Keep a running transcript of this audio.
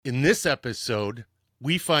In this episode,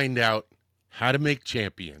 we find out how to make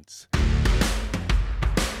champions.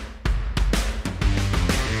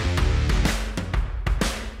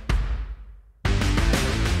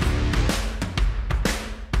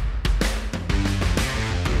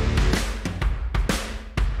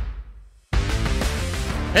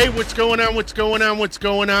 Hey, what's going on? What's going on? What's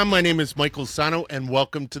going on? My name is Michael Sano, and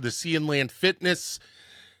welcome to the Sea and Land Fitness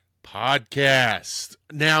Podcast.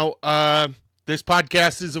 Now, this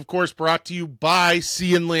podcast is, of course, brought to you by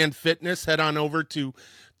Sea and Land Fitness. Head on over to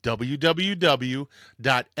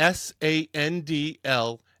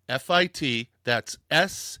www.sandlfit, that's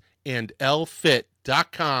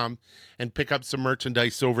sandlfit.com, and pick up some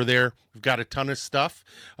merchandise over there. We've got a ton of stuff.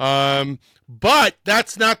 But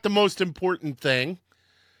that's not the most important thing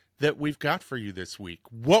that we've got for you this week.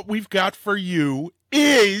 What we've got for you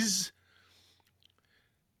is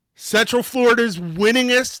Central Florida's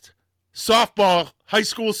winningest high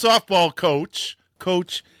school softball coach,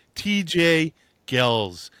 Coach TJ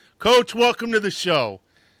Goelz. Coach, welcome to the show.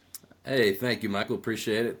 Hey, thank you, Michael.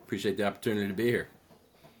 Appreciate it. Appreciate the opportunity to be here.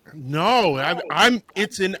 No,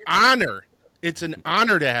 it's an honor. It's an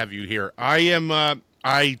honor to have you here.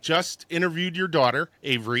 I just interviewed your daughter,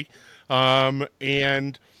 Avery,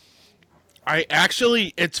 and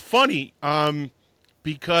it's funny,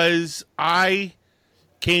 because I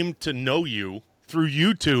came to know you through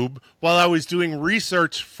YouTube while I was doing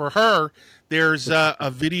research for her. There's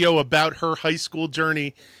a video about her high school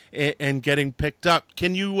journey and getting picked up.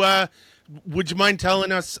 Would you mind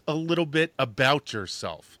telling us a little bit about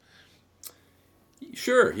yourself?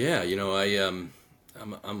 Sure. Yeah. I'm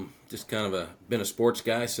just kind of been a sports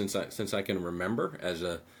guy since I can remember. As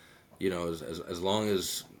long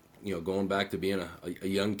as going back to being a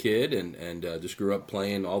young kid, and just grew up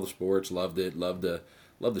playing all the sports, loved it, loved the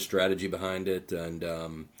strategy behind it, and I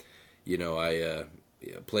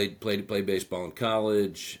played baseball in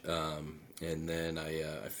college, and then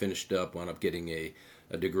I finished up, wound up getting a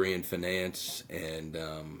degree in finance, and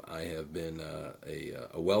I have been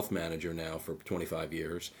a wealth manager now for 25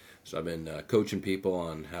 years. So I've been coaching people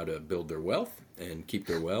on how to build their wealth and keep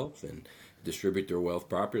their wealth and distribute their wealth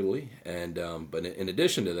properly. And but in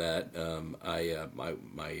addition to that, I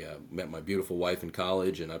met my beautiful wife in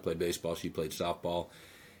college, and I played baseball. She played softball,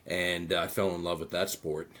 and I fell in love with that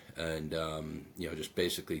sport. And just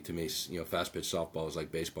basically, to me, fast pitch softball is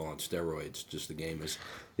like baseball on steroids. Just the game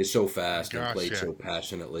is so fast and played so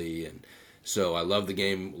passionately. And so I loved the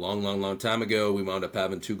game. Long time ago, we wound up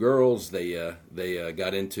having two girls. They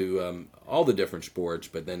got into all the different sports,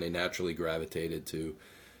 but then they naturally gravitated to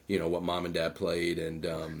what mom and dad played, and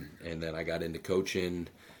then I got into coaching.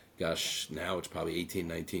 Gosh, now it's probably 18,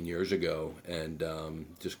 19 years ago, and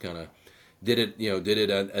just kind of did it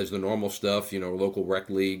as the normal stuff, local rec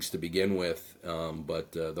leagues to begin with.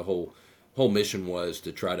 But the whole mission was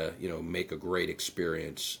to try to make a great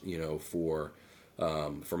experience, for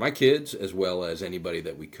my kids as well as anybody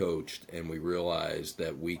that we coached, and we realized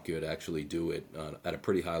that we could actually do it at a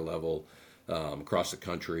pretty high level. Across the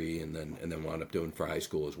country, and then wound up doing for high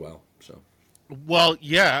school as well. So, well,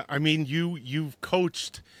 yeah, I mean, you've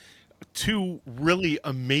coached two really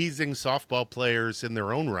amazing softball players in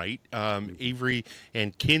their own right, Avery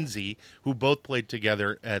and Kinsey, who both played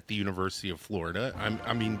together at the University of Florida.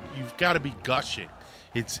 I mean, you've got to be gushing.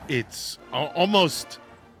 It's almost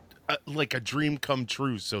like a dream come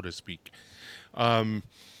true, so to speak.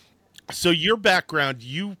 So your background,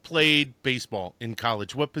 you played baseball in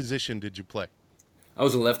college. What position did you play? I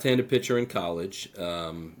was a left-handed pitcher in college.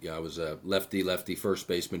 I was a lefty first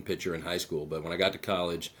baseman pitcher in high school. But when I got to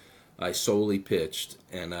college, I solely pitched,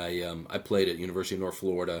 and I played at University of North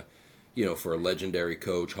Florida, for a legendary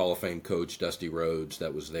coach, Hall of Fame coach, Dusty Rhodes,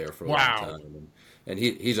 that was there for a long time. And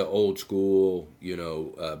he's an old school,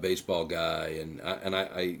 baseball guy, and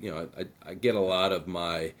I get a lot of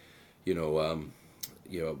my,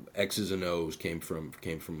 X's and O's came from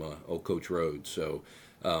old Coach Rhodes. So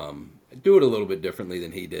I do it a little bit differently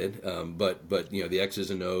than he did. But the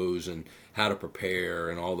X's and O's and how to prepare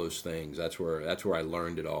and all those things. That's where I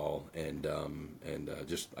learned it all. And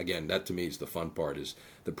just again, that to me is the fun part, is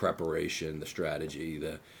the preparation, the strategy,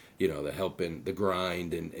 the helping, the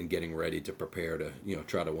grind, and getting ready to prepare to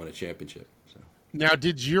try to win a championship. So. Now,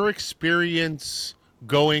 did your experience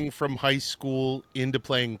going from high school into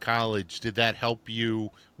playing college, did that help you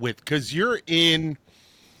with, because you're in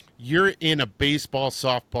a baseball,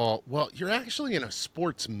 softball, well, you're actually in a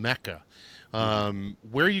sports mecca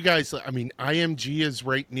Where you guys? I mean, IMG is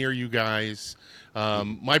right near you guys.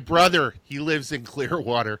 My brother, he lives in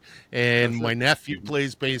Clearwater, and my nephew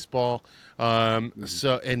plays baseball.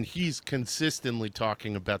 And he's consistently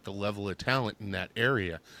talking about the level of talent in that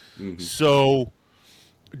area. So,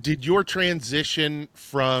 did your transition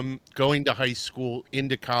from going to high school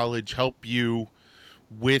into college help you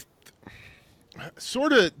with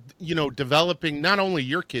sort of, developing not only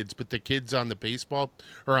your kids, but the kids on the baseball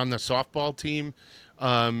or on the softball team,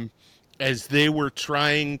 as they were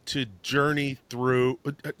trying to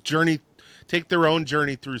take their own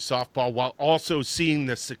journey through softball while also seeing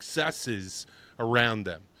the successes around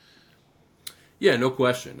them? Yeah, no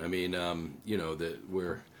question. I mean,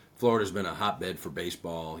 Florida's been a hotbed for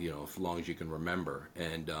baseball, as long as you can remember.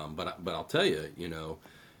 And but I'll tell you,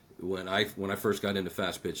 when I first got into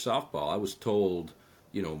fast pitch softball, I was told,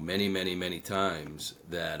 many many many times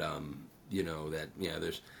that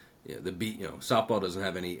there's the B, softball doesn't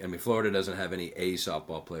have any. I mean, Florida doesn't have any A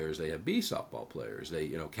softball players. They have B softball players. They,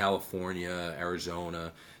 California,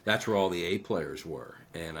 Arizona, that's where all the A players were.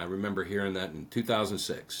 And I remember hearing that in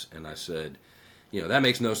 2006, and I said, that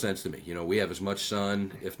makes no sense to me. We have as much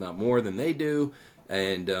sun, if not more, than they do.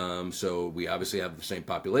 And so we obviously have the same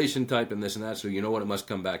population type and this and that. So you know what it must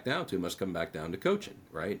come back down to? It must come back down to coaching,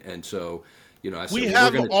 right? And so, I said, we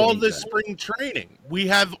have all the spring training. We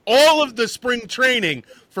have all of the spring training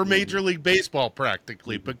for Major League Baseball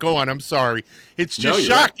practically. But go on, I'm sorry. It's just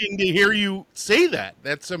shocking to hear you say that.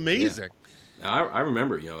 That's amazing. Yeah. I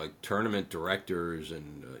remember, like tournament directors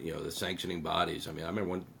and, the sanctioning bodies. I mean, I remember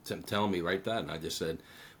one telling me right that, and I just said,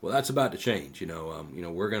 well, that's about to change.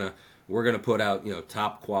 We're going to put out,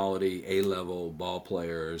 top quality A-level ball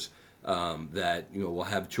players that, will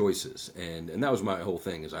have choices. And that was my whole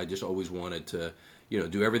thing, is I just always wanted to,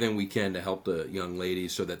 do everything we can to help the young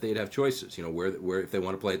ladies so that they'd have choices. Where if they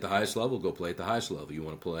want to play at the highest level, go play at the highest level. You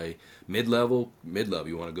want to play mid-level.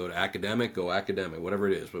 You want to go to academic, go academic, whatever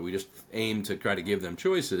it is. But we just aim to try to give them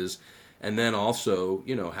choices, and then also,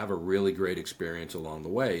 have a really great experience along the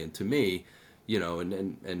way. And to me,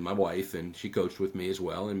 and my wife, and she coached with me as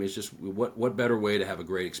well. I mean, it's just what better way to have a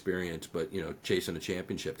great experience, but chasing a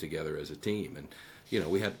championship together as a team. And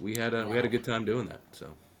we had a good time doing that. So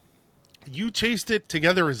you chased it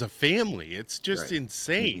together as a family. It's just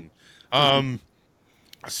insane.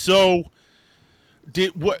 So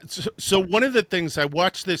one of the things, I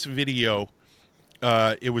watched this video.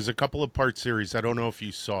 It was a couple of part series. I don't know if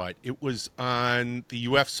you saw it. It was on the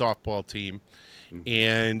UF softball team.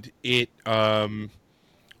 And it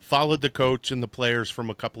followed the coach and the players from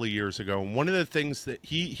a couple of years ago. And one of the things that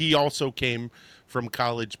he also came from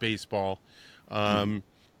college baseball. And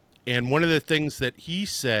one of the things that he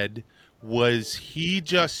said was he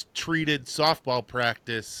just treated softball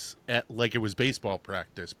practice like it was baseball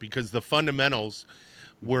practice, because the fundamentals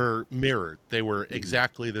were mirrored. They were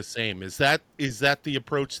exactly the same. Is that the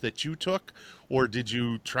approach that you took, or did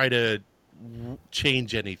you try to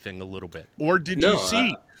change anything a little bit, or did you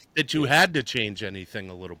see that you had to change anything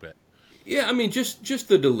a little bit? Yeah, I mean, just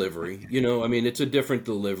the delivery. I mean, it's a different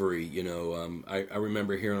delivery. I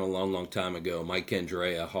remember hearing a long, long time ago, Mike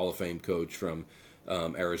Kendrea, Hall of Fame coach from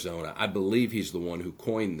Arizona. I believe he's the one who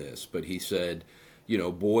coined this, but he said,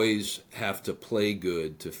 boys have to play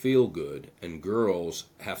good to feel good, and girls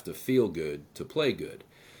have to feel good to play good.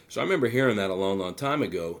 So I remember hearing that a long, long time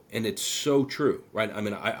ago, and it's so true, right? I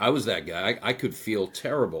mean, I was that guy. I could feel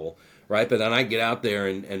terrible, right? But then I'd get out there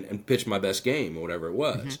and pitch my best game or whatever it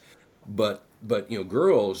was. But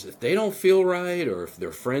girls, if they don't feel right, or if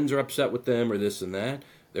their friends are upset with them or this and that,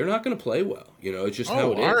 they're not going to play well. It's just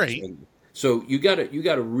how it is. Right. And so you got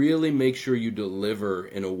to really make sure you deliver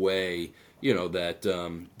in a way,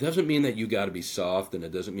 that doesn't mean that you got to be soft, and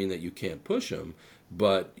it doesn't mean that you can't push them.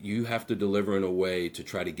 But you have to deliver in a way to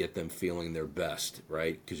try to get them feeling their best,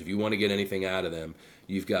 right? Because if you want to get anything out of them,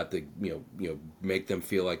 you've got to, make them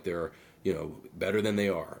feel like they're, better than they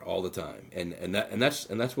are all the time. And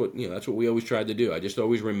that's what we always tried to do. I just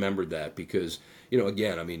always remembered that because,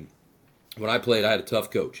 again, I mean, when I played, I had a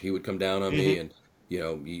tough coach. He would come down on me and,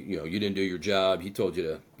 you didn't do your job. He told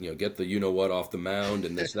you to, get the what off the mound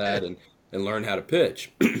and this, that, and learn how to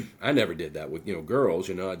pitch. I never did that with, girls.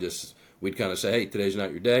 We'd kind of say, hey, today's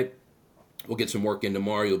not your day. We'll get some work in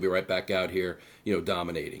tomorrow. You'll be right back out here,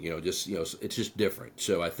 dominating. It's just different.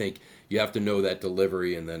 So I think you have to know that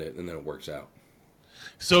delivery, and then it works out.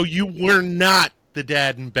 So you were not the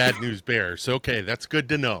dad in Bad News Bears. Okay, that's good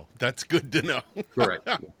to know. Correct.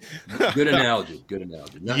 Good analogy.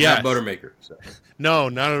 Not Buttermaker. So. No,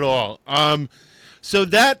 not at all. So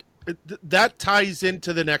that ties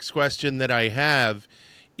into the next question that I have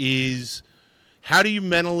is, how do you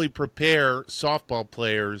mentally prepare softball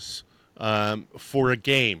players for a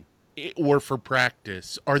game or for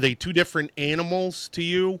practice? Are they two different animals to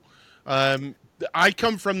you? Um, I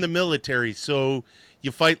come from the military, so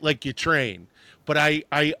you fight like you train. But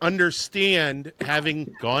I understand,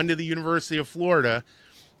 having gone to the University of Florida,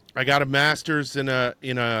 I got a master's in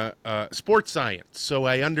sports science, so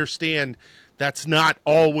I understand that's not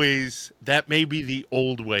always, that may be the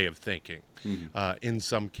old way of thinking in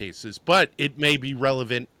some cases, but it may be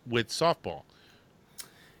relevant with softball.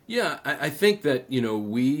 Yeah, I think that,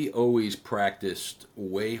 we always practiced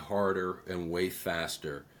way harder and way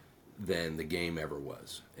faster than the game ever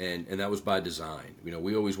was. And that was by design.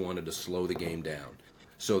 We always wanted to slow the game down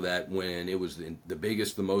so that when it was the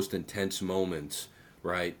biggest, the most intense moments,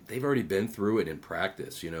 right, they've already been through it in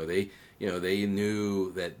practice. They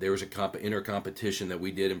knew that there was a inner competition that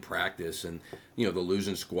we did in practice, and the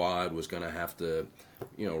losing squad was going to have to,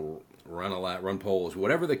 run a lot, run poles,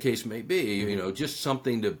 whatever the case may be. Just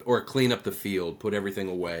something to, or clean up the field, put everything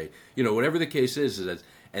away. Whatever the case is that,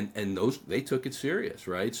 and those, they took it serious,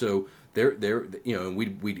 right? So they're and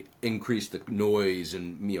we'd increase the noise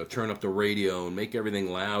and turn up the radio and make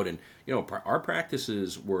everything loud, and our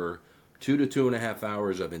practices were 2 to 2.5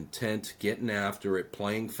 hours of intent, getting after it,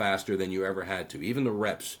 playing faster than you ever had to. Even the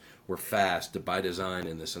reps were fast by design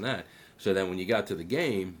and this and that. So then when you got to the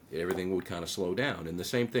game, everything would kind of slow down. And the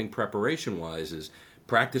same thing preparation-wise is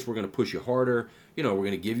practice, we're going to push you harder. We're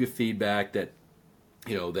going to give you feedback that,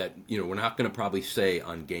 we're not going to probably say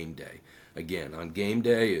on game day. Again, on game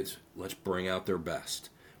day is let's bring out their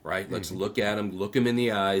best, right? Let's look at them, look them in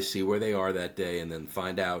the eyes, see where they are that day, and then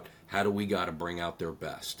find out how do we got to bring out their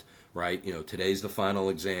best. Right, today's the final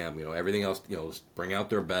exam. Everything else. Let's bring out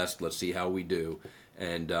their best. Let's see how we do,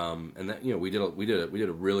 and that we did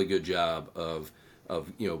a really good job of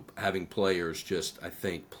having players just, I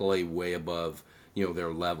think, play way above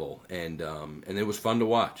their level, and it was fun to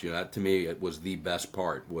watch. That to me, it was the best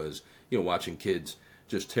part, was watching kids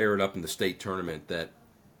just tear it up in the state tournament that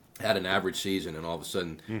had an average season, and all of a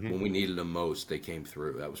sudden when we needed them most, they came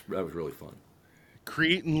through. That was really fun.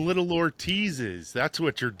 Creating little Ortizes. That's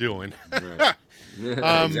what you're doing. Right.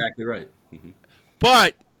 Exactly right.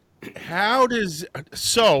 But how does,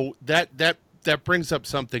 so that brings up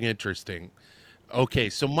something interesting.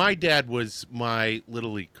 Okay, so my dad was my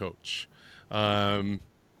Little League coach. And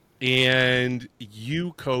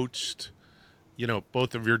you coached,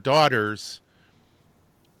 both of your daughters.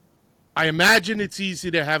 I imagine it's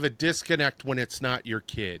easy to have a disconnect when it's not your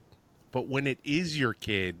kid. But when it is your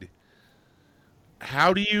kid,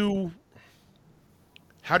 how do you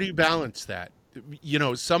balance that?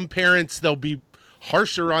 Some parents, they'll be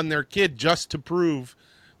harsher on their kid just to prove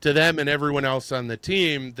to them and everyone else on the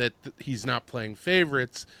team that he's not playing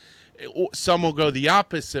favorites. Some will go the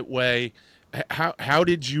opposite way. How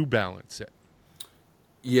did you balance it?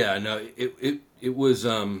 Yeah, no, it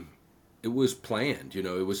was planned. It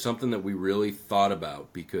was something that we really thought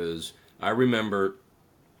about, because I remember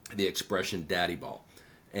the expression "daddy ball."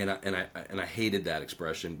 And I hated that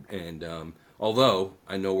expression. And although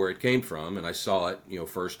I know where it came from, and I saw it,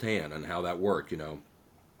 firsthand, and how that worked.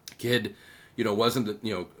 Kid, wasn't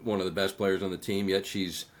one of the best players on the team, yet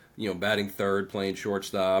she's batting third, playing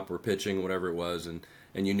shortstop, or pitching, whatever it was,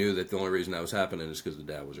 and you knew that the only reason that was happening is because the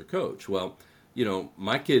dad was her coach. Well,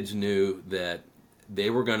 my kids knew that they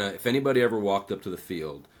were gonna, if anybody ever walked up to the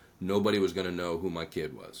field, nobody was going to know who my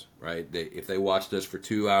kid was, right? If they watched us for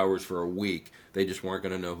 2 hours for a week, they just weren't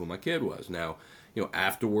going to know who my kid was. Now,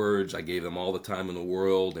 afterwards, I gave them all the time in the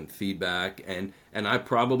world and feedback, and I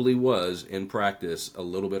probably was, in practice, a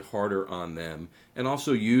little bit harder on them, and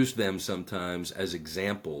also used them sometimes as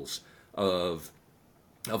examples of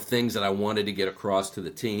things that I wanted to get across to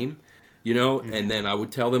the team, and then I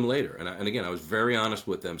would tell them later. And again, I was very honest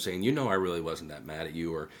with them, saying, I really wasn't that mad at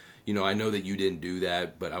you, or I know that you didn't do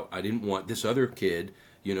that, but I didn't want this other kid,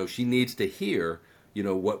 she needs to hear,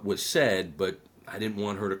 what was said, but I didn't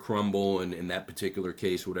want her to crumble in that particular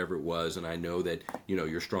case, whatever it was, and I know that,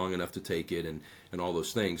 you're strong enough to take it, and all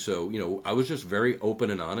those things. So, I was just very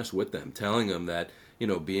open and honest with them, telling them that,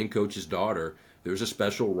 being coach's daughter, there's a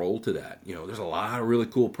special role to that. There's a lot of really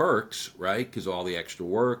cool perks, right, because all the extra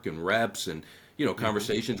work and reps and,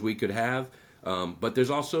 conversations we could have. But there's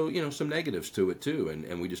also, some negatives to it too,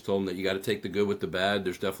 and we just told them that you got to take the good with the bad.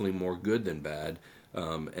 There's definitely more good than bad,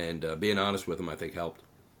 and being honest with them, I think, helped.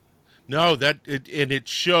 No, it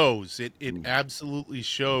shows. It absolutely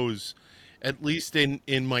shows. At least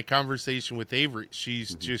in my conversation with Avery,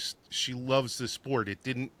 she's she loves the sport. It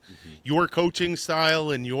didn't, your coaching style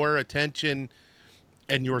and your attention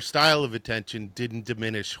and your style of attention didn't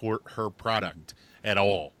diminish her product at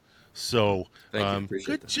all. So, Thank you. Appreciate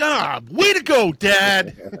good that. job. Way to go,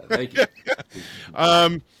 Dad. Thank you.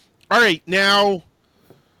 All right, now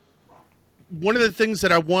one of the things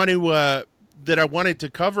that I wanted to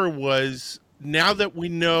cover was, now that we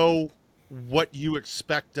know what you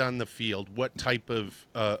expect on the field, what type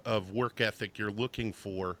of work ethic you're looking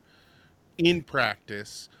for in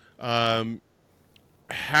practice. How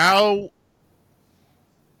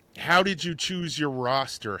how did you choose your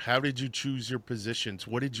roster? How did you choose your positions?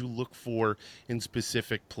 What did you look for in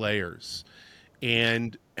specific players?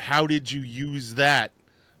 And how did you use that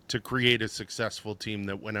to create a successful team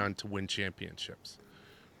that went on to win championships?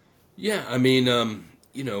 Yeah, I mean,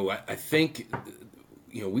 I think,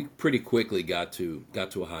 we pretty quickly got to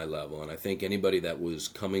a high level, and I think anybody that was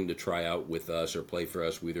coming to try out with us or play for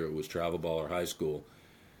us, whether it was travel ball or high school,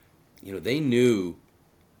 they knew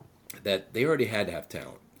that they already had to have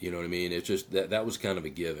talent. You know what I mean? It's just that was kind of a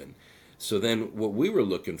given. So then what we were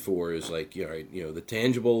looking for is like, right, the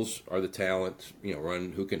tangibles are the talent,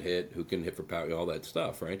 run, who can hit for power, all that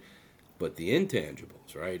stuff, right? But the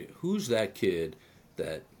intangibles, right? Who's that kid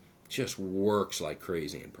that just works like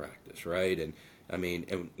crazy in practice, right? And I mean,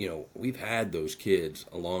 and we've had those kids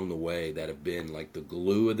along the way that have been like the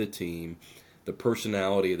glue of the team, the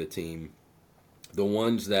personality of the team, the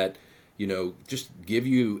ones that just give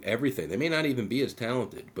you everything. They may not even be as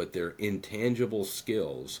talented, but their intangible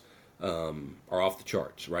skills are off the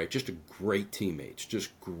charts, right? Just a great teammates,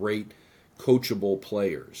 just great coachable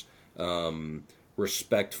players,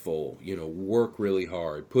 respectful, work really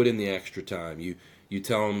hard, put in the extra time. You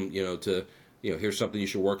tell them, to here's something you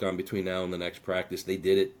should work on between now and the next practice. They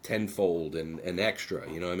did it tenfold and extra.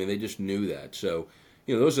 I mean, they just knew that. So,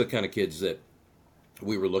 those are the kind of kids that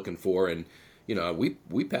we were looking for, and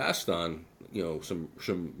we passed on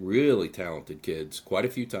some really talented kids quite a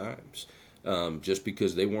few times, just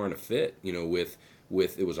because they weren't a fit. With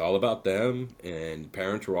it was all about them, and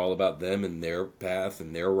parents were all about them and their path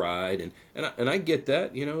and their ride, and I get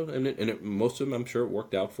that, most of them, I'm sure, it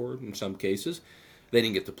worked out for in some cases. They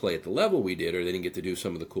didn't get to play at the level we did, or they didn't get to do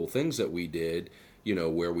some of the cool things that we did,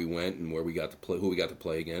 where we went and where we got to play, who we got to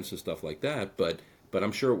play against and stuff like that. But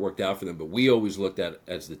I'm sure it worked out for them. But we always looked at it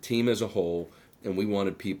as the team as a whole, and we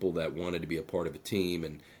wanted people that wanted to be a part of a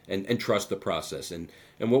team and trust the process. And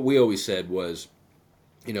what we always said was,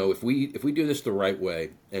 if we do this the right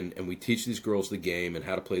way, and we teach these girls the game and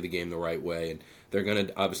how to play the game the right way, and they're going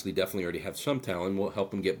to obviously definitely already have some talent, we'll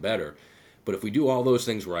help them get better. But if we do all those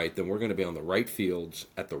things right, then we're going to be on the right fields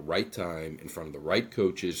at the right time, in front of the right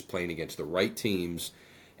coaches, playing against the right teams.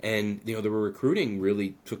 And, the recruiting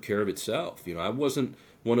really took care of itself. I wasn't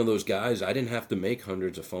one of those guys. I didn't have to make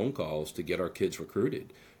hundreds of phone calls to get our kids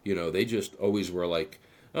recruited. They just always were like,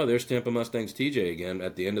 oh, there's Tampa Mustangs TJ again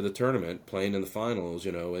at the end of the tournament playing in the finals.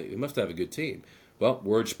 We must have a good team. Well,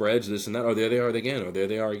 word spreads, this and that. Oh, there they are again. Oh, there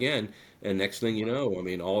they are again. And next thing you know, I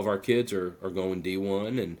mean, all of our kids are going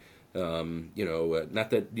D1, and not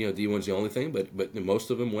that D1's the only thing, but most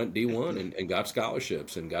of them went D1 and got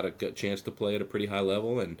scholarships and got a chance to play at a pretty high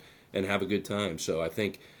level and have a good time. So I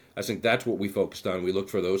think that's what we focused on. We looked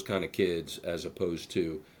for those kind of kids as opposed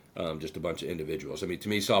to just a bunch of individuals. I mean, to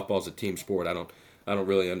me, softball's a team sport. I don't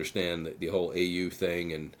really understand the whole AU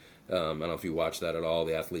thing, and I don't know if you watch that at all.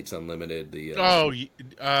 The Athletes Unlimited.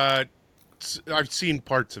 I've seen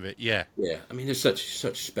parts of it. Yeah. Yeah, I mean, there's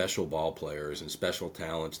such special ball players and special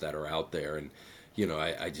talents that are out there, and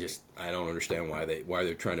I don't understand why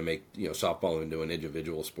they're trying to make softball into an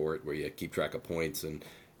individual sport where you keep track of points, and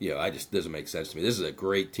I just doesn't make sense to me. This is a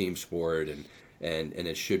great team sport, and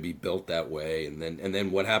it should be built that way. And then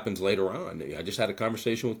what happens later on? I just had a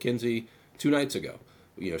conversation with Kinsey 2 nights ago.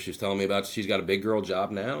 She's telling me about she's got a big girl job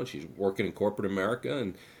now, and she's working in corporate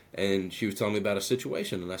America, and she was telling me about a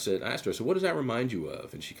situation, and I asked her, so what does that remind you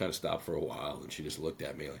of? And she kind of stopped for a while, and she just looked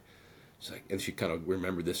at me like, and she kind of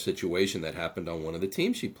remembered this situation that happened on one of the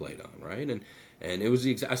teams she played on, right? And it was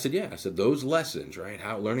I said, those lessons, right?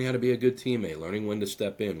 Learning how to be a good teammate, learning when to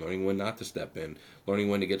step in, learning when not to step in, learning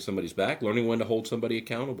when to get somebody's back, learning when to hold somebody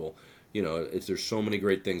accountable. There's so many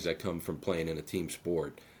great things that come from playing in a team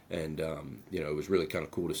sport, and it was really kind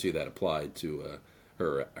of cool to see that applied to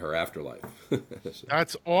her afterlife. So.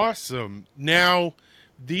 That's awesome. Now,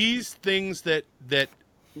 these things that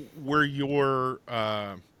were your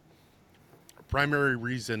primary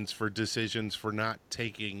reasons for decisions for not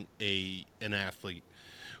taking an athlete,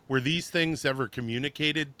 were these things ever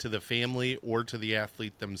communicated to the family or to the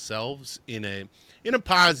athlete themselves in a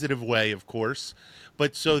positive way, of course,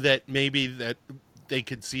 but so that maybe that they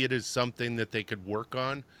could see it as something that they could work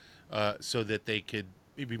on, so that they could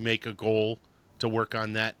maybe make a goal to work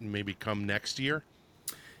on that and maybe come next year?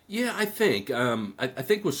 Yeah, I think. I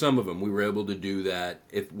think with some of them we were able to do that.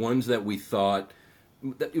 If ones that we thought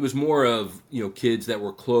that it was more of kids that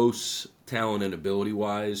were close talent and ability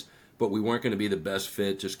wise, but we weren't going to be the best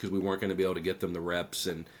fit just because we weren't going to be able to get them the reps,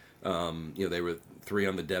 and they were 3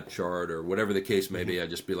 on the depth chart or whatever the case may be. I'd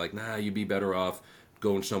just be like, nah, you'd be better off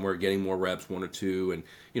going somewhere, getting more reps, 1 or 2, and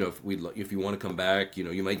if you want to come back,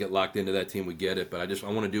 you might get locked into that team. We get it, but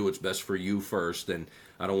I want to do what's best for you first, and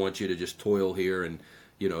I don't want you to just toil here and.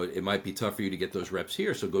 It might be tough for you to get those reps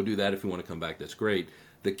here, so go do that if you want to come back. That's great.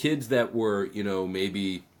 The kids that were,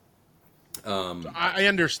 maybe. I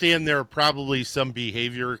understand there are probably some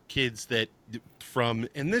behavior kids that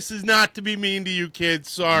and this is not to be mean to you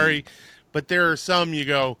kids, sorry, but there are some you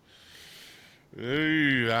go,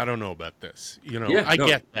 I don't know about this. Yeah, I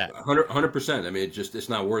get that. 100%. I mean, it's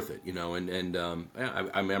not worth it,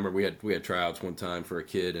 I remember we had tryouts one time for a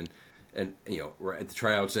kid, and right, the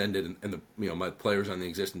tryouts ended, and the my players on the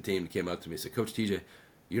existing team came up to me and said, Coach TJ,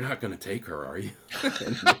 you're not going to take her, are you?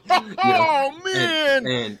 And, oh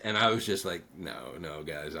man! And I was just like, no,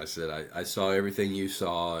 guys. I said I saw everything you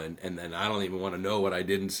saw, and then I don't even want to know what I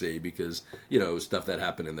didn't see because it was stuff that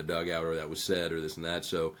happened in the dugout or that was said or this and that.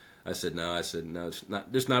 So I said no.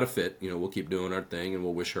 It's not a fit. We'll keep doing our thing and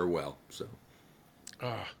we'll wish her well. So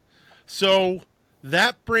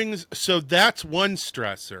that's one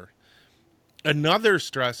stressor. Another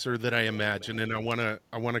stressor that I imagine, and I want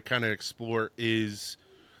to kind of explore is,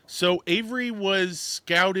 so Avery was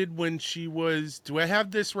scouted when she was, do I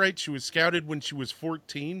have this right? She was scouted when she was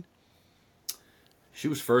 14? She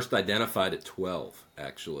was first identified at 12,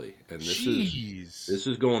 actually. And this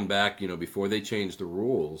is going back, before they changed the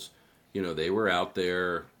rules. They were out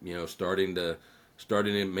there, starting to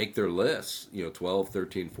make their lists, 12,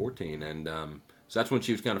 13, 14. And so that's when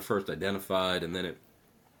she was kind of first identified, and then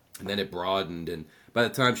it broadened, and by the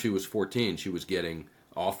time she was 14, she was getting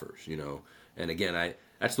offers, And again,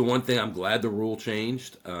 that's the one thing I'm glad the rule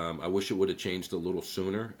changed. I wish it would have changed a little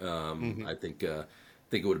sooner. I think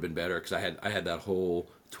it would have been better because I had that whole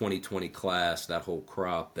 2020 class, that whole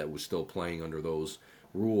crop that was still playing under those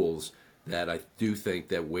rules. That I do think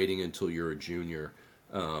that waiting until you're a junior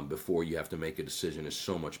before you have to make a decision is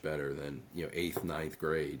so much better than 8th, 9th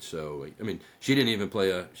grade. So I mean, she didn't even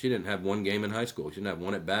she didn't have one game in high school. She didn't have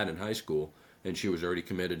one at bat in high school, and she was already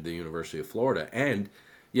committed to the University of Florida. And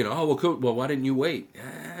well, why didn't you wait?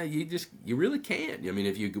 You really can't. I mean,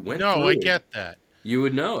 if you went through I get that. You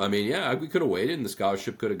would know. I mean, yeah, we could have waited, and the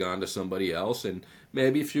scholarship could have gone to somebody else, and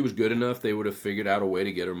maybe if she was good enough, they would have figured out a way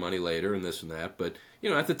to get her money later and this and that. But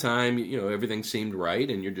at the time, everything seemed right,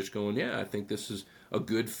 and you're just going, yeah, I think this is a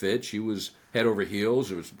good fit. She was head over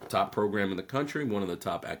heels. It was the top program in the country, one of the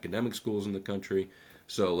top academic schools in the country.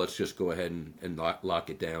 So let's just go ahead and lock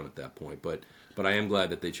it down at that point. But I am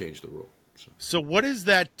glad that they changed the rule. So what does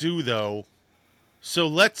that do, though? So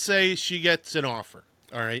let's say she gets an offer,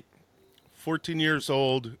 all right? 14 years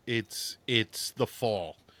old, it's the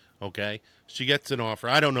fall, okay? She gets an offer.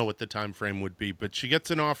 I don't know what the time frame would be, but she gets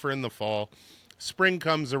an offer in the fall. Spring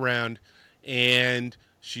comes around, and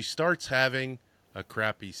she starts having a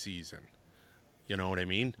crappy season. You know what I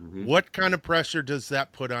mean? Mm-hmm. What kind of pressure does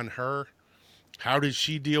that put on her? How does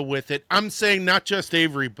she deal with it? I'm saying not just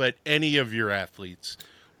Avery, but any of your athletes.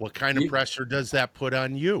 What kind of pressure does that put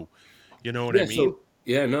on you? You know what I mean?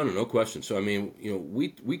 No question. So I mean,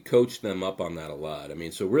 we coach them up on that a lot. I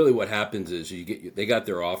mean, so really what happens is they got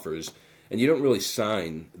their offers, and you don't really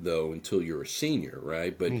sign though until you're a senior,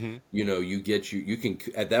 right? But you can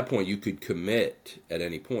at that point you could commit at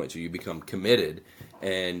any point, so you become committed,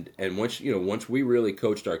 and once we really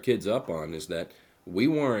coached our kids up on is that we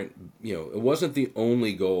weren't, it wasn't the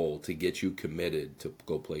only goal to get you committed to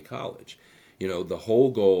go play college. The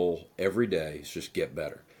whole goal every day is just get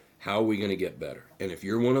better. How are we going to get better? And if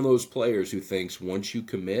you're one of those players who thinks once you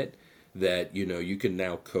commit that, you can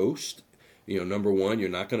now coast, number one, you're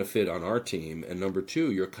not going to fit on our team. And number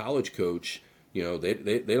two, your college coach, they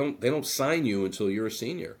don't sign you until you're a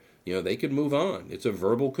senior. They could move on. It's a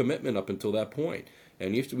verbal commitment up until that point.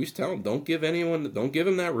 And we tell them, don't give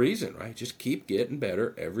them that reason, right? Just keep getting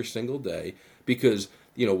better every single day because,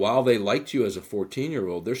 while they liked you as a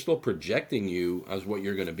 14-year-old, they're still projecting you as what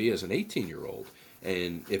you're going to be as an 18-year-old.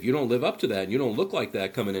 And if you don't live up to that and you don't look like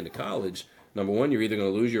that coming into college, number one, you're either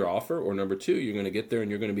going to lose your offer, or number two, you're going to get there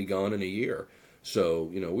and you're going to be gone in a year. So,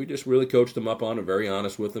 we just really coached them up on it, very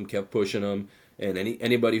honest with them, kept pushing them. And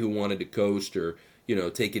anybody who wanted to coast or,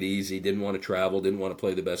 take it easy, didn't want to travel, didn't want to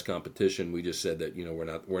play the best competition, we just said that,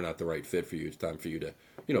 we're not the right fit for you. It's time for you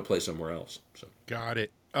to, play somewhere else. So got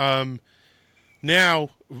it. Now,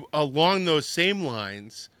 along those same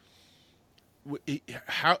lines,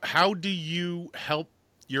 how do you help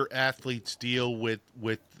your athletes deal with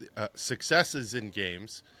successes in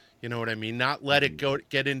games? You know what I mean? Not let it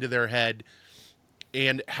get into their head.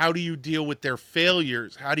 And how do you deal with their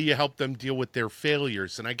failures? How do you help them deal with their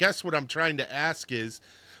failures? And I guess what I'm trying to ask is,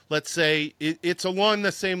 let's say it's along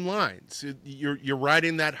the same lines. You're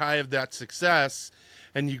riding that high of that success,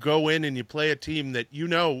 and you go in and you play a team that you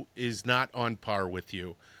know is not on par with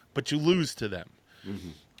you, but you lose to them. Mm-hmm.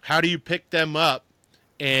 How do you pick them up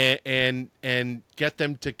and get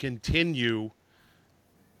them to continue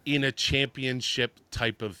in a championship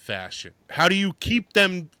type of fashion? How do you keep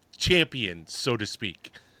them champions, so to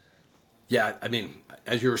speak? Yeah, I mean,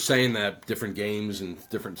 as you were saying that, different games and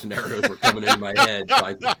different scenarios were coming into my head,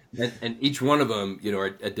 and each one of them, are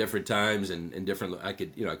at different times and different. I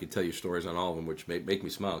could tell you stories on all of them, which make me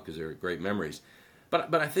smile because they're great memories.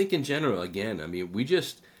 But I think in general, again, I mean, we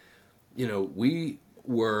just, we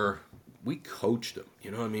coached them.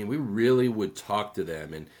 I mean, we really would talk to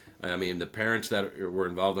them, and I mean, the parents that were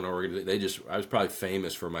involved in our organization, I was probably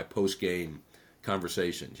famous for my post game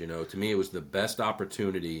conversations. To me, it was the best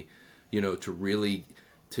opportunity, to really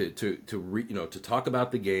to talk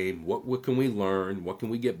about the game. What can we learn? What can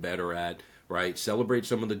we get better at? Right? Celebrate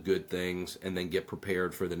some of the good things, and then get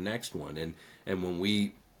prepared for the next one. And when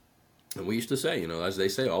we used to say, as they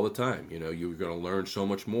say all the time, you're going to learn so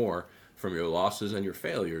much more from your losses and your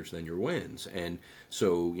failures than your wins. And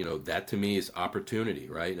so, that to me is opportunity,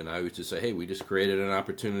 right? And I used to say, hey, we just created an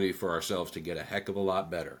opportunity for ourselves to get a heck of a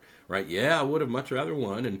lot better, right? Yeah, I would have much rather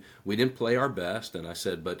won, and we didn't play our best. And I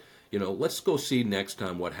said, but, let's go see next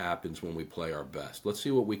time what happens when we play our best. Let's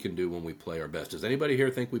see what we can do when we play our best. Does anybody here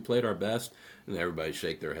think we played our best? And everybody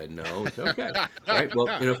shake their head no. It's okay. Right? Well,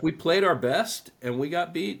 if we played our best and we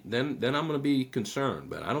got beat, then I'm going to be concerned.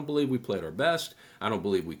 But I don't believe we played our best. I don't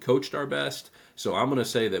believe we coached our best. So I'm going to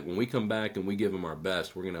say that when we come back and we give them our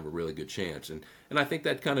best, we're going to have a really good chance. And I think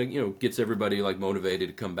that kind of, gets everybody like motivated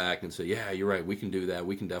to come back and say, yeah, you're right. We can do that.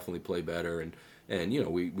 We can definitely play better. And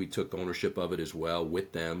we took ownership of it as well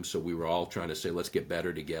with them. So we were all trying to say, let's get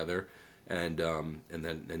better together. And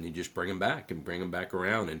then you just bring them back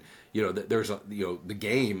around. And, there's the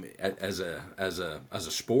game as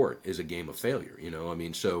a sport is a game of failure, I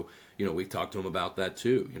mean, so, we talked to them about that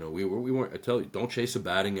too. We weren't, I tell you, don't chase a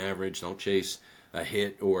batting average. Don't chase a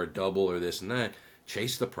hit or a double or this and that.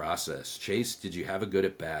 Chase the process. Did you have a good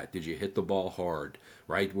at bat? Did you hit the ball hard?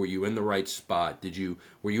 Right? Were you in the right spot?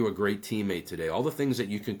 Were you a great teammate today? All the things that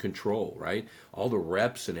you can control, right? All the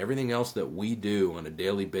reps and everything else that we do on a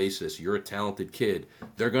daily basis. You're a talented kid.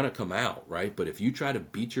 They're going to come out, right? But if you try to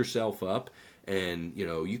beat yourself up and,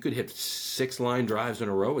 you could hit 6 line drives in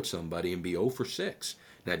a row at somebody and be 0 for 6.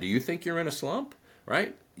 Now, do you think you're in a slump?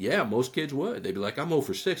 Right? Yeah, most kids would. They'd be like, I'm 0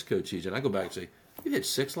 for 6, Coach Egan. I go back and say, you hit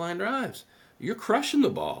 6 line drives. You're crushing the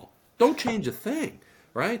ball. Don't change a thing,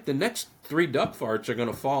 right? The next 3 duck farts are going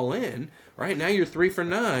to fall in, right? Now you're 3 for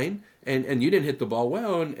 9, and you didn't hit the ball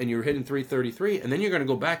well, and you're hitting 333, and then you're going to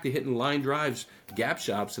go back to hitting line drives, gap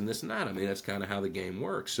shots, and this and that. I mean, that's kind of how the game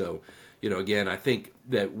works. So, again, I think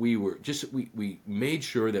that we made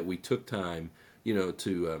sure that we took time,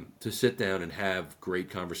 to sit down and have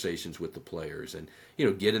great conversations with the players and,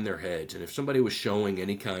 get in their heads. And if somebody was showing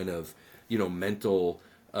any kind of, mental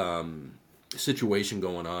situation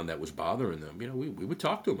going on that was bothering them, we would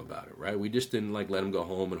talk to them about it, right? We just didn't let them go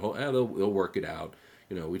home and they'll work it out.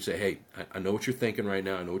 We'd say, hey, I know what you're thinking right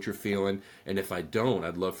now. I know what you're feeling. And if I don't,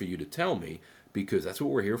 I'd love for you to tell me, because that's what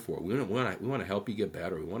we're here for. We want to help you get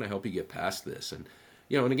better. We want to help you get past this. And,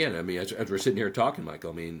 and again, I mean, as we're sitting here talking,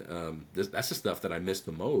 Michael, I mean, that's the stuff that I miss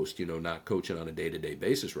the most, not coaching on a day-to-day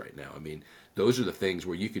basis right now. I mean, those are the things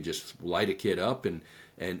where you could just light a kid up and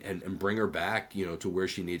bring her back, to where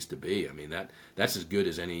she needs to be. I mean, that's as good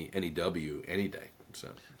as any W any day. So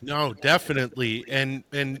no, definitely. And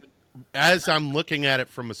as I'm looking at it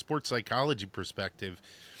from a sports psychology perspective,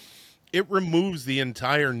 it removes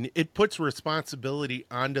it puts responsibility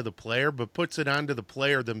onto the player, but puts it onto the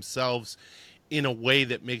player themselves in a way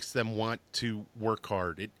that makes them want to work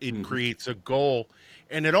hard. It creates a goal,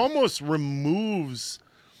 and it almost removes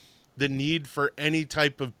the need for any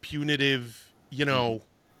type of punitive,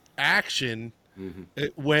 action.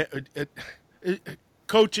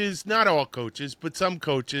 Coaches, not all coaches, but some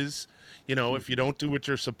coaches, if you don't do what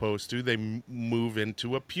you're supposed to, they move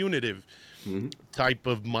into a punitive type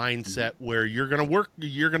of mindset where you're going to work,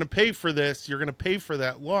 you're going to pay for this, you're going to pay for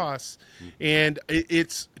that loss. And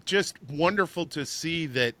it's just wonderful to see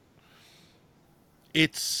that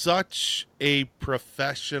it's such a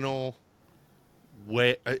professional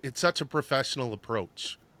way. It's such a professional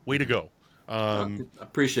approach. Way to go. I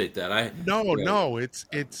appreciate that. No,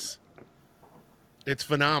 it's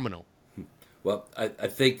phenomenal. Well, I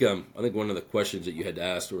think one of the questions that you had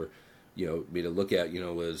asked, or me to look at,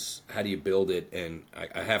 was how do you build it? And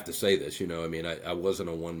I have to say this, I mean, I wasn't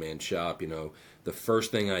a one man shop. The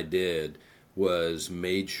first thing I did was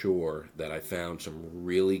made sure that I found some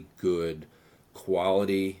really good,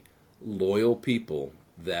 quality, loyal people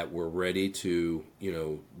that were ready to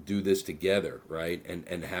do this together, right?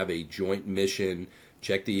 And have a joint mission.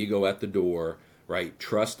 Check the ego at the door, right?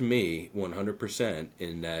 Trust me 100%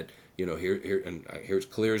 in that. Here's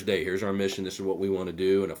clear as day. Here's our mission. This is what we want to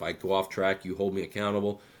do. And if I go off track, you hold me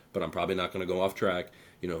accountable. But I'm probably not going to go off track.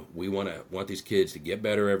 We want these kids to get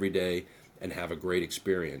better every day and have a great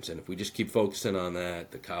experience. And if we just keep focusing on that,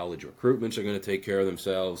 the college recruitments are going to take care of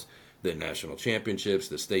themselves. The national championships,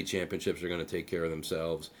 the state championships are going to take care of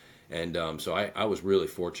themselves. And so I was really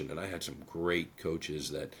fortunate. I had some great coaches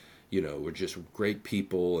that were just great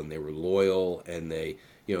people, and they were loyal, and they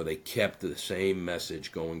kept the same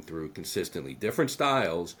message going through consistently. Different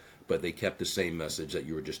styles, but they kept the same message that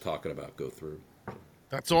you were just talking about go through.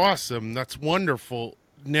 That's awesome. That's wonderful.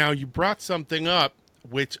 Now, you brought something up,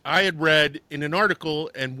 which I had read in an article,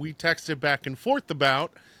 and we texted back and forth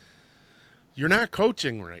about. You're not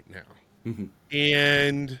coaching right now. Mm-hmm.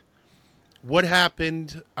 And what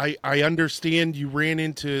happened? I understand you ran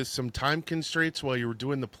into some time constraints while you were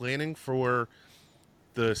doing the planning for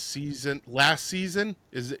the last season.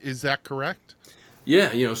 Is that correct?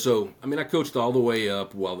 Yeah, so I mean, I coached all the way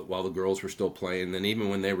up while the girls were still playing. Then even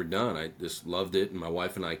when they were done, I just loved it, and my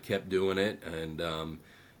wife and I kept doing it. And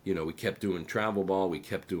we kept doing travel ball, we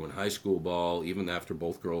kept doing high school ball, even after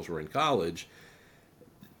both girls were in college.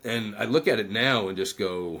 And I look at it now and just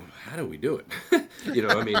go, how do we do it?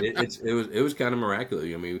 I mean, it was kind of miraculous.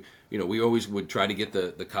 I mean, we always would try to get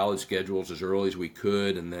the college schedules as early as we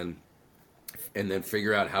could, and then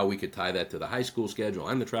figure out how we could tie that to the high school schedule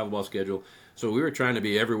and the travel ball schedule. So we were trying to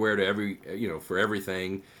be everywhere to for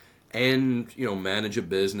everything, and manage a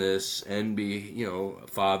business and be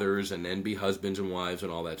fathers, and then be husbands and wives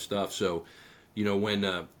and all that stuff. So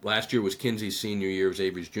when last year was Kinsey's senior year, it was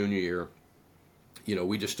Avery's junior year.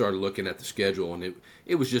 We just started looking at the schedule, and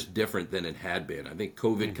it was just different than it had been. I think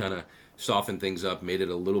COVID kind of softened things up, made it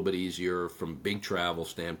a little bit easier from big travel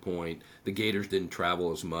standpoint. The Gators didn't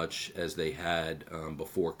travel as much as they had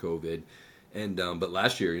before COVID. And but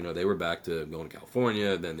last year, they were back to going to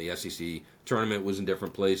California. Then the SEC tournament was in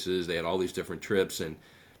different places. They had all these different trips, and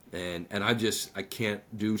I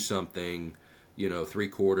can't do something,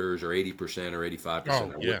 3/4 or 80% or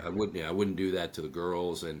 85%. Oh, yeah. I wouldn't do that to the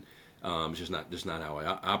girls, and it's just not how I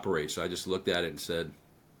operate. So I just looked at it and said,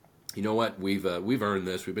 you know what, we've earned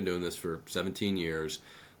this. We've been doing this for 17 years.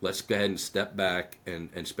 Let's go ahead and step back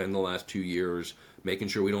and spend the last 2 years making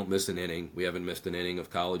sure we don't miss an inning. We haven't missed an inning of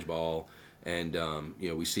college ball, and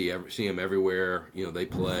we see them everywhere. They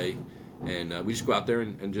play, and we just go out there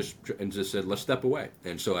and just said, let's step away.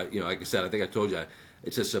 And so like I said, I think I told you,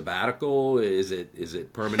 it's a sabbatical. Is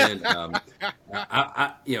it permanent?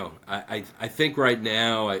 I think right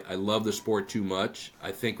now I love the sport too much.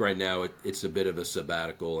 I think right now it's a bit of a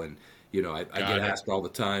sabbatical, and I get asked all the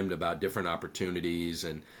time about different opportunities,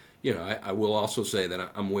 and I will also say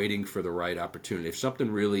that I'm waiting for the right opportunity. If something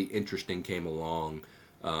really interesting came along,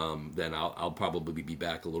 then I'll probably be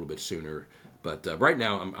back a little bit sooner. But right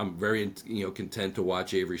now I'm very content to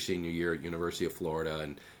watch Avery's senior year at University of Florida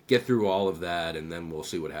and get through all of that, and then we'll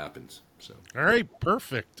see what happens. So all right,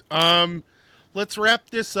 perfect. Let's wrap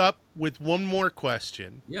this up with one more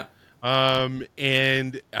question. Yeah.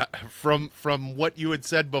 And from what you had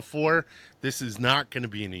said before, this is not going to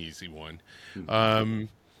be an easy one.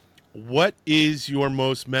 What is your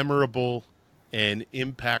most memorable and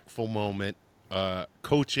impactful moment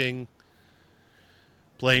coaching,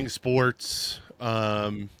 playing sports?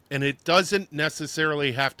 And it doesn't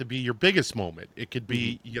necessarily have to be your biggest moment. It could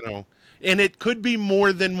be, and it could be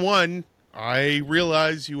more than one. I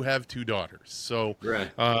realize you have 2 daughters. So,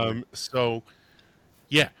 right. So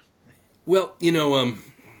yeah. Well, I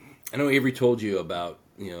know Avery told you about,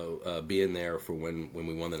 being there for when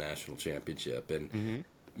we won the national championship, and,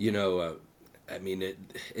 I mean,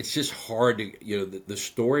 it's just hard to, the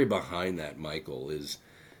story behind that, Michael, is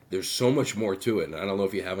there's so much more to it, and I don't know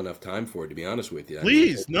if you have enough time for it, to be honest with you.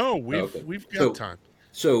 Please, we've got time.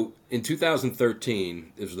 So in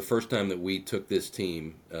 2013, it was the first time that we took this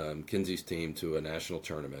team, Kinsey's team, to a national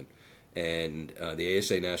tournament, and the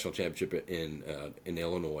ASA National Championship in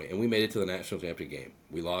Illinois, and we made it to the national championship game.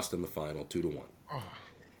 We lost in the final 2-1. Oh.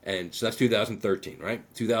 And so that's 2013, right?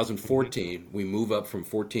 2014, we move up from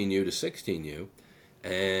 14U to 16U,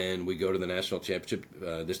 and we go to the national championship.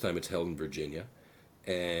 This time it's held in Virginia,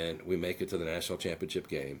 and we make it to the national championship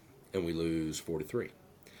game, and we lose 4-3.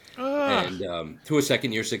 Ah, And to a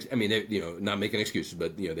second year six. I mean, they, not making excuses,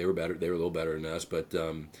 but they were better. They were a little better than us.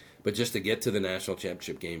 But just to get to the national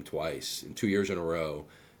championship game twice in 2 years in a row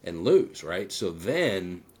and lose, right? So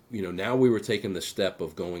then, now we were taking the step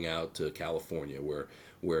of going out to California, where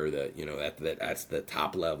the that's the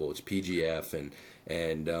top level. It's PGF,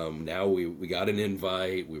 and now we got an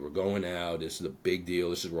invite. We were going out. This is a big deal.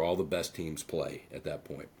 This is where all the best teams play at that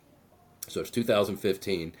point. So it's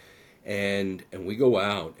 2015, and we go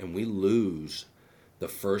out and we lose the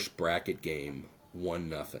first bracket game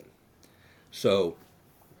 1-0. So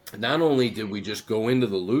not only did we just go into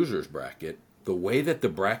the losers bracket, the way that the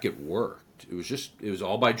bracket worked, it was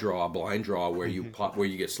all by draw, blind draw, where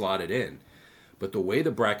you get slotted in. But the way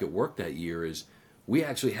the bracket worked that year is we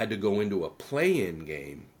actually had to go into a play-in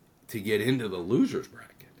game to get into the losers bracket.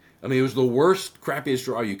 I mean, it was the worst, crappiest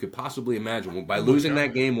draw you could possibly imagine. By losing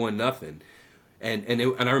that game 1-0, and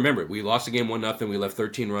I remember we lost the game 1-0. We left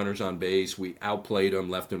 13 runners on base. We outplayed them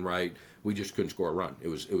left and right. We just couldn't score a run. It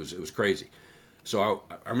was crazy. So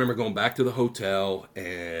I remember going back to the hotel,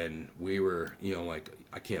 and we were, like,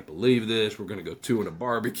 I can't believe this. We're going to go to a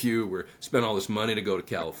barbecue. We're spent all this money to go to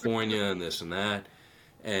California and this and that.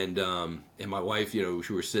 And my wife, we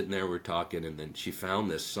were sitting there, we were talking, and then she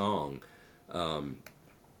found this song, and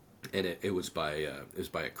it was by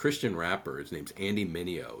a Christian rapper. His name's Andy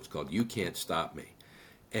Mineo. It's called "You Can't Stop Me,"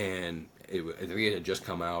 and I think it had just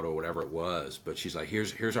come out or whatever it was. But she's like,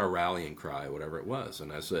 "Here's our rallying cry," whatever it was,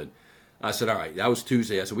 and I said, all right, that was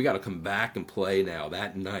Tuesday. I said, we got to come back and play now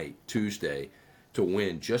that night, Tuesday, to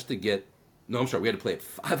win, just to get, no, I'm sorry, we had to play at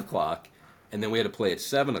 5 o'clock, and then we had to play at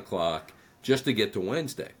 7 o'clock just to get to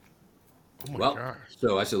Wednesday. oh my Well, gosh.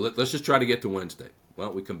 so I said, let's just try to get to Wednesday.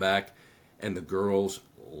 Well, we come back, and the girls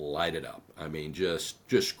light it up. I mean, just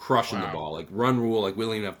crushing the Wow. ball, like run rule, like we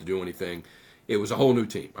didn't even have to do anything. It was a whole new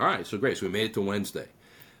team. All right, so great. So we made it to Wednesday.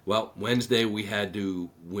 Well, Wednesday we had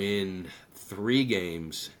to win 3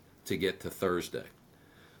 games to get to Thursday.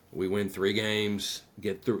 We win 3 games,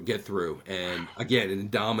 get through, and again in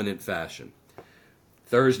dominant fashion.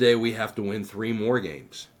 Thursday we have to win 3 more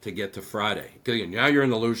games to get to Friday. Because again, now you're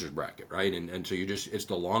in the losers bracket, right? And so it's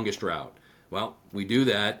the longest route. Well, we do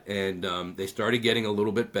that, and they started getting a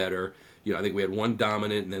little bit better. I think we had 1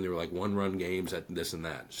 dominant, and then there were like 1-run games at this and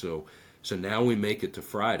that. So now we make it to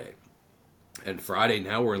Friday, and Friday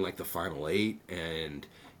now we're in like the final 8, and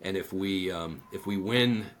if we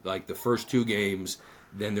win like the first 2 games,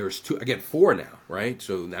 then there's 4 now, right?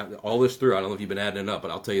 So now all this through, I don't know if you've been adding it up,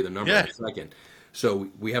 but I'll tell you the number in a second. So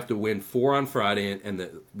we have to win 4 on Friday,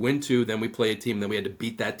 and win 2, then we play a team, then we had to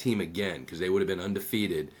beat that team again because they would have been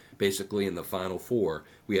undefeated basically in the final 4.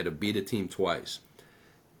 We had to beat a team twice,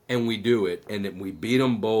 and we do it, and then we beat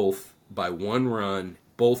them both by 1 run.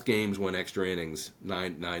 Both games went extra innings,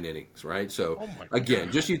 9 innings, right? So Oh my again,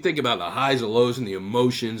 God. just you think about the highs and lows and the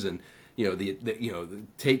emotions, and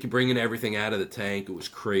bringing everything out of the tank. It was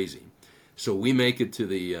crazy. So we make it to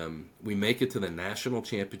the national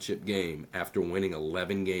championship game after winning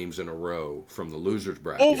 11 games in a row from the losers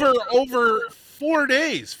bracket. Over 4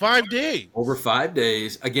 days, 5 days. Over 5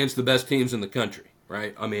 days against the best teams in the country,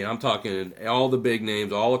 right? I mean, I'm talking all the big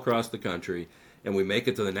names all across the country, and we make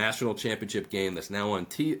it to the national championship game that's now on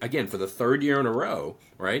TV, again, for the 3rd year in a row,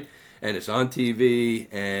 right? And it's on TV,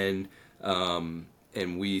 and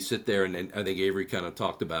we sit there, and I think Avery kind of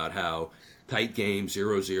talked about how tight game,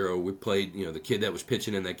 0-0. We played, the kid that was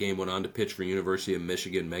pitching in that game went on to pitch for University of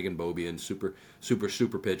Michigan, Megan Bobian,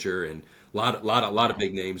 super pitcher, and a lot of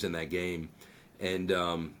big names in that game. And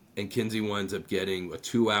Kinsey winds up getting a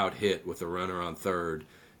 2-out hit with a runner on third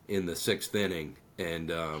in the 6th inning,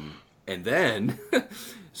 and then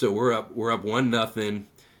so we're up 1-0.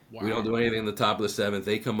 Wow. We don't do anything in the top of the 7th.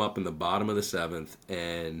 They come up in the bottom of the 7th,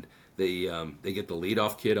 and they get the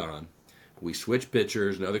leadoff kid on. We switch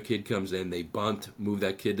pitchers. Another kid comes in. They bunt, move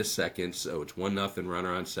that kid to second. So it's 1-0,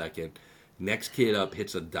 runner on second. Next kid up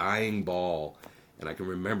hits a dying ball, and I can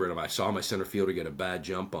remember it. I saw my center fielder get a bad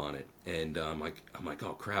jump on it, and I'm like,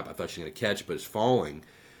 oh crap! I thought she was going to catch it, but it's falling.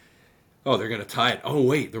 Oh, they're going to tie it. Oh,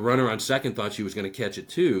 wait, the runner on second thought she was going to catch it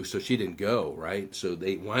too, so she didn't go, right? So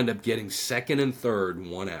they wind up getting second and third,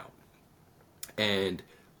 1 out. And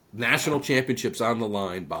national championships on the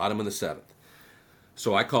line, bottom of the 7th.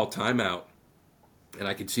 So I call timeout, and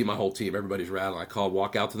I could see my whole team. Everybody's rattling. I call,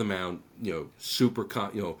 walk out to the mound,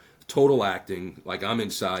 total acting, like I'm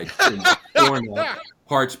inside, pouring up,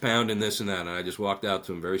 hearts pounding, this and that. And I just walked out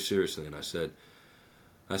to him very seriously, and I said,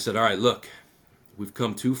 all right, look, we've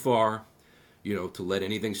come too far, to let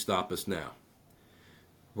anything stop us now.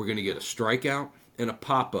 We're going to get a strikeout and a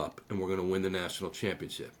pop-up, and we're going to win the national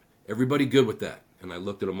championship. Everybody good with that? And I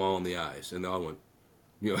looked at them all in the eyes, and they all went,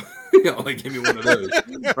 You know, like give me one of those,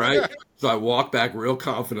 right? So I walk back real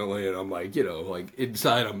confidently, and I'm like, like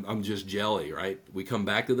inside, I'm just jelly, right? We come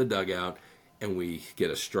back to the dugout, and we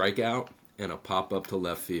get a strikeout and a pop up to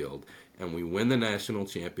left field, and we win the national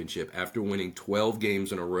championship after winning 12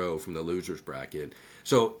 games in a row from the losers bracket.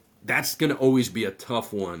 So that's going to always be a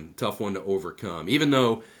tough one to overcome. Even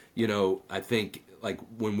though, I think like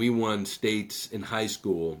when we won states in high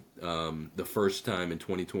school the first time in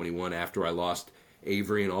 2021 after I lost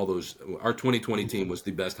Avery and all those, our 2020 team was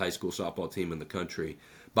the best high school softball team in the country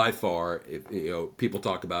by far. People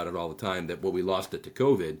talk about it all the time that we lost it to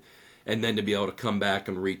COVID, and then to be able to come back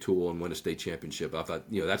and retool and win a state championship, I thought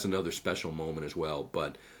that's another special moment as well.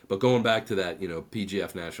 But going back to that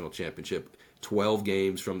PGF national championship, 12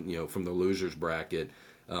 games from the losers bracket.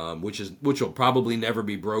 Which will probably never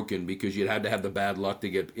be broken because you'd had to have the bad luck to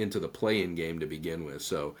get into the play-in game to begin with.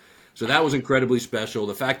 So that was incredibly special.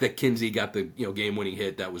 The fact that Kinsey got the game-winning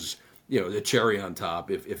hit, that was the cherry on top,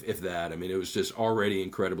 if that. I mean, it was just already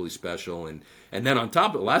incredibly special. And then on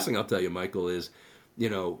top of it, the last thing I'll tell you, Michael, is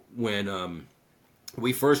when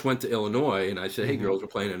we first went to Illinois, and I said, "Hey, girls, we're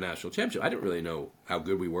playing a national championship." I didn't really know how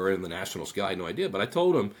good we were in the national scale. I had no idea, but I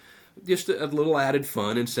told them, just a little added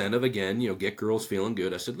fun incentive, again, get girls feeling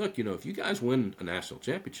good. I said, look, if you guys win a national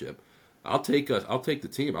championship, I'll take the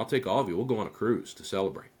team. I'll take all of you. We'll go on a cruise to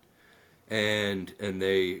celebrate. And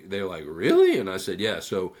they're like, really? And I said, yeah.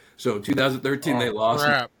 So in 2013 they lost.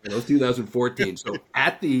 Crap. It was 2014. So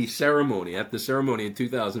at the ceremony in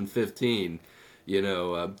 2015,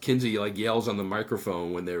 Kinsey yells on the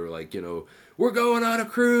microphone when they were like, we're going on a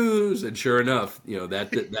cruise. And sure enough,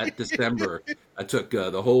 that December, I took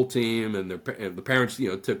the whole team, and the parents,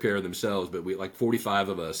 took care of themselves. But we 45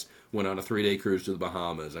 of us went on a 3-day cruise to the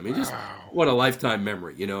Bahamas. I mean, just what a lifetime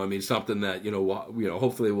memory. Something that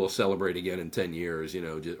hopefully we'll celebrate again in 10 years.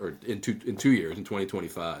 Or in 2 years, in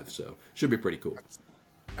 2025. So should be pretty cool.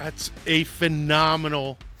 That's a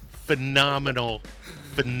phenomenal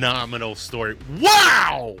story.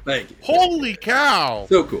 Wow! Thank you. Holy cow!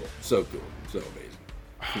 So cool. So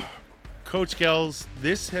amazing. Coach Goelz,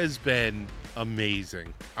 this has been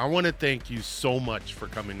amazing. I want to thank you so much for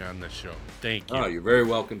coming on the show. Thank you. Oh, you're very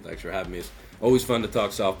welcome. Thanks for having me. It's always fun to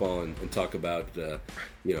talk softball and talk about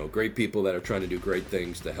great people that are trying to do great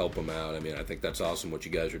things to help them out. I mean, I think that's awesome what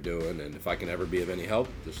you guys are doing, and if I can ever be of any help,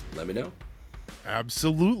 just let me know.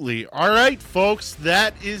 Absolutely. All right, folks,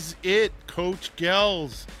 that is it, Coach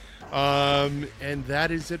Goelz. And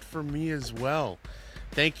that is it for me as well.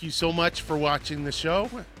 Thank you so much for watching the show,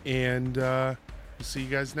 and we'll see you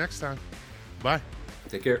guys next time. Bye.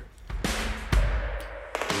 Take care.